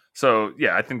 Yeah. So,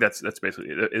 I think that's basically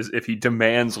it. Is if he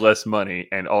demands less money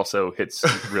and also hits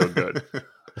real good.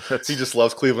 He just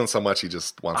loves Cleveland so much he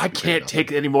just wants. I can't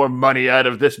take any more money out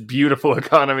of this beautiful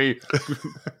economy.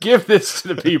 Give this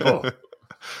to the people.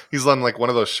 He's on like one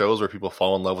of those shows where people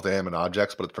fall in love with animate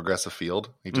objects, but it's Progressive Field.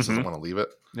 He just doesn't want to leave it.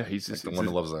 Yeah, he's like the one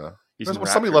who loves a.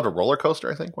 Somebody loved a roller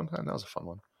coaster. I think one time that was a fun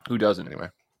one. Who doesn't? Anyway.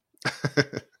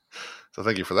 So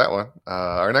thank you for that one.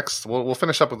 Our next, we'll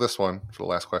finish up with this one for the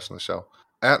last question of the show.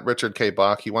 At Richard K.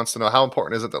 Bach, he wants to know, how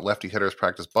important is it that lefty hitters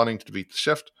practice bunting to beat the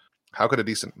shift? How could a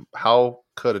decent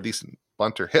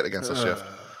bunter hit against a shift?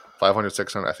 500,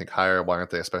 600, I think higher. Why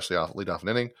aren't they especially lead off an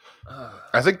inning?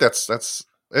 I think that's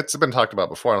it's been talked about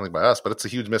before. I don't think by us, but it's a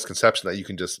huge misconception that you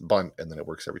can just bunt and then it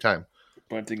works every time.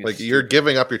 Bunting like you're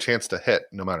giving up your chance to hit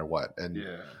no matter what. And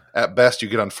at best you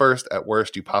get on first. At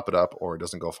worst you pop it up or it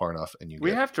doesn't go far enough. And we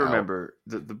have to remember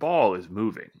the ball is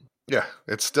moving. Yeah,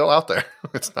 it's still out there.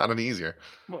 It's not any easier.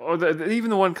 Well, even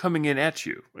the one coming in at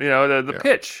you, the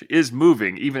pitch is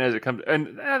moving even as it comes.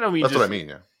 And I don't mean that's what I mean.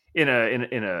 Yeah,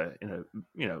 in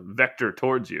a vector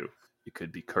towards you. It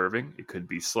could be curving. It could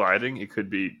be sliding. It could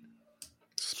be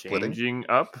changing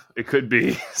up. It could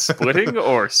be splitting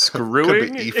or screwing. It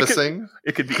could be ephusing.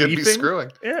 It could be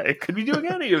screwing. Yeah, it could be doing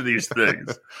any of these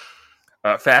things.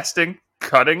 Fasting,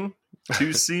 cutting.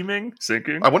 Two seaming,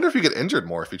 sinking. I wonder if you get injured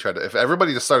more if you tried to. If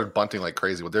everybody just started bunting like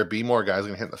crazy, would there be more guys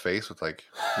getting hit in the face with like?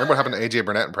 Remember what happened to AJ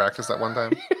Burnett in practice that one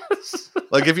time? Yes.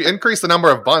 Like if you increase the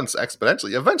number of bunts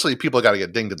exponentially, eventually people got to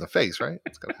get dinged in the face, right?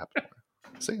 It's gonna happen.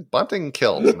 See, bunting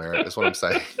kills, Merritt, is what I'm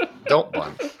saying. Don't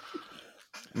bunt.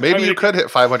 Maybe you could hit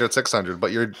 500, 600,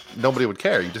 but nobody would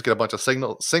care. You just get a bunch of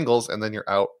singles, and then you're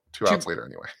out 2 outs later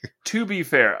anyway. To be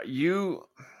fair,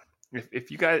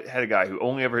 If you guys had a guy who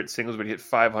only ever hit singles but he hit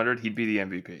 500, he'd be the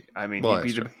MVP. I mean,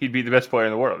 he'd be the best player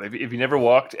in the world. If he never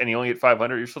walked and he only hit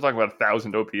 500, you're still talking about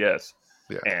 1,000 OPS.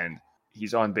 Yeah. And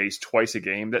he's on base twice a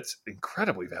game. That's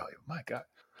incredibly valuable. My God.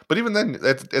 But even then,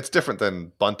 it's different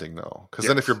than bunting, though. Because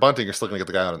then if you're bunting, you're still going to get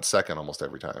the guy out in second almost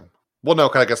every time. Well, no,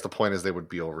 I guess the point is they would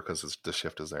be over because the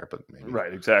shift is there. But maybe.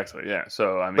 Right, exactly. Yeah.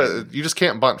 So I mean, but you just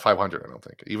can't bunt 500. I don't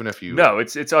think, even if you. No,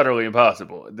 it's utterly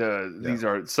impossible. These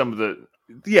are some of the.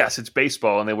 Yes, it's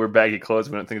baseball, and they wear baggy clothes.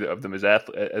 We don't think of them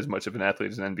as much of an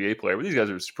athlete as an NBA player, but these guys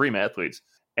are supreme athletes.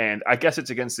 And I guess it's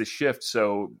against the shift,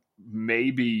 so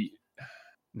maybe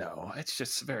no. It's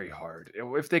just very hard.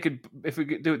 If we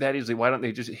could do it that easily, why don't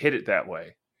they just hit it that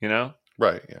way?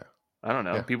 Right? Yeah. I don't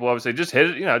know. Yeah. People always say, just hit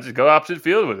it. Just go opposite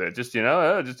field with it. Just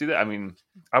just do that. I mean,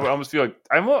 I almost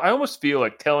feel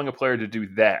like telling a player to do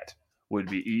that would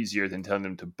be easier than telling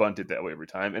them to bunt it that way every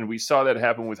time. And we saw that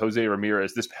happen with Jose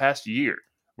Ramirez this past year,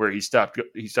 where he stopped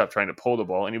trying to pull the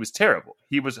ball, and he was terrible.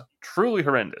 He was truly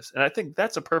horrendous. And I think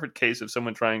that's a perfect case of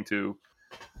someone trying to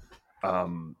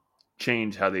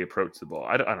change how they approach the ball.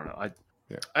 I don't know.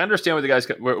 I understand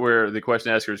where the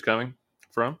question asker is coming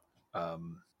from.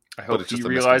 I hope he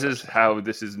realizes how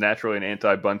this is naturally an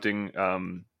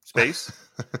anti-bunting space.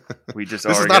 This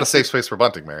is not a safe space for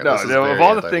bunting, Mary. No, of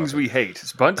all the things we hate,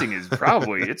 bunting is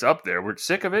probably it's up there. We're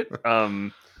sick of it.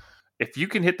 If you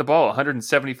can hit the ball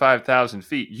 175,000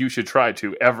 feet, you should try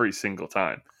to every single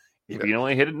time. If you can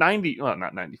only hit it 90, well,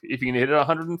 not 90 feet. If you can hit it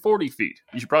 140 feet,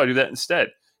 you should probably do that instead.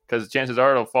 Because chances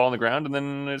are it'll fall on the ground and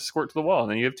then it'll squirt to the wall,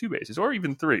 and then you have 2 bases, or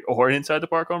even 3, or an inside the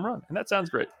park home run, and that sounds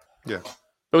great. Yeah,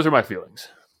 those are my feelings.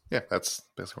 Yeah, that's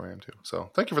basically where I am too. So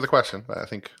thank you for the question. I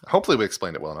think hopefully we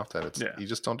explained it well enough that you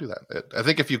just don't do that. I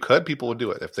think if you could, people would do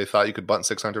it. If they thought you could bunt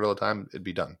 600 all the time, it'd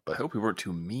be done. But I hope we weren't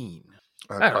too mean.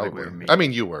 I don't think we were mean. I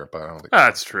mean, you were, but I don't think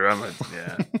that's true.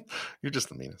 You're just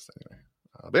the meanest anyway.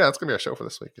 But yeah, that's gonna be our show for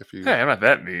this week. Hey, I'm not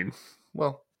that mean.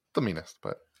 Well, the meanest.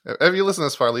 But if you listen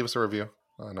this far, leave us a review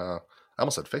on. I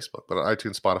almost said Facebook, but on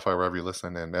iTunes, Spotify, wherever you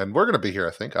listen, and we're gonna be here.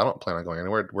 I think I don't plan on going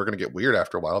anywhere. We're gonna get weird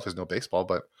after a while if there's no baseball,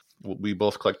 but we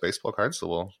both collect baseball cards, so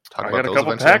we'll talk about those. I got a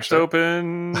couple packs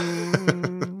open.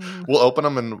 We'll open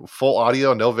them in full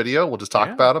audio, no video. We'll just talk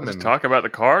about them and talk about the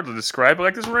card. We'll describe it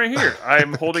like this one right here.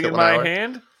 I'm holding in my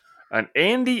hand an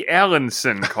Andy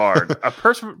Allenson card, a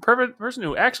person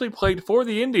who actually played for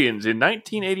the Indians in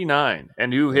 1989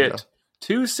 and who hit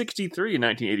 263 in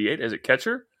 1988 as a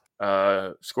catcher.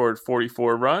 Scored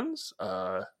 44 runs.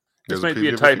 This might be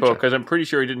a typo because I'm pretty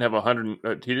sure he didn't have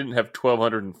 100. He didn't have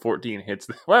 1,214 hits.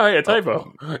 Wow, hey, a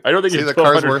typo. I don't think he had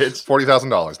 1,200 hits.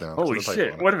 $40,000 now. Holy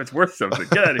shit! What if it's worth something?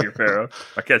 Get out of here, Pharaoh.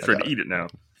 My cat's trying to eat it now.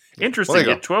 Interesting. He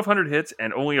had 1,200 hits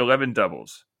and only 11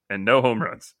 doubles and no home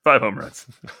runs. 5 home runs.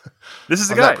 This is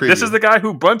the guy. This is the guy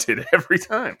who bunted every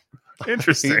time.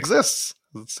 Interesting. He exists.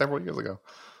 Several years ago.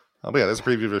 But yeah, there's a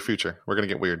preview of the future. We're gonna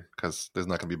get weird because there's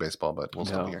not gonna be baseball, but we'll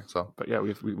still be here. So, but yeah,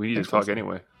 we need to talk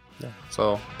anyway. Yeah.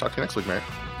 So talk to you next week, Mary.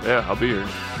 Yeah, I'll be here.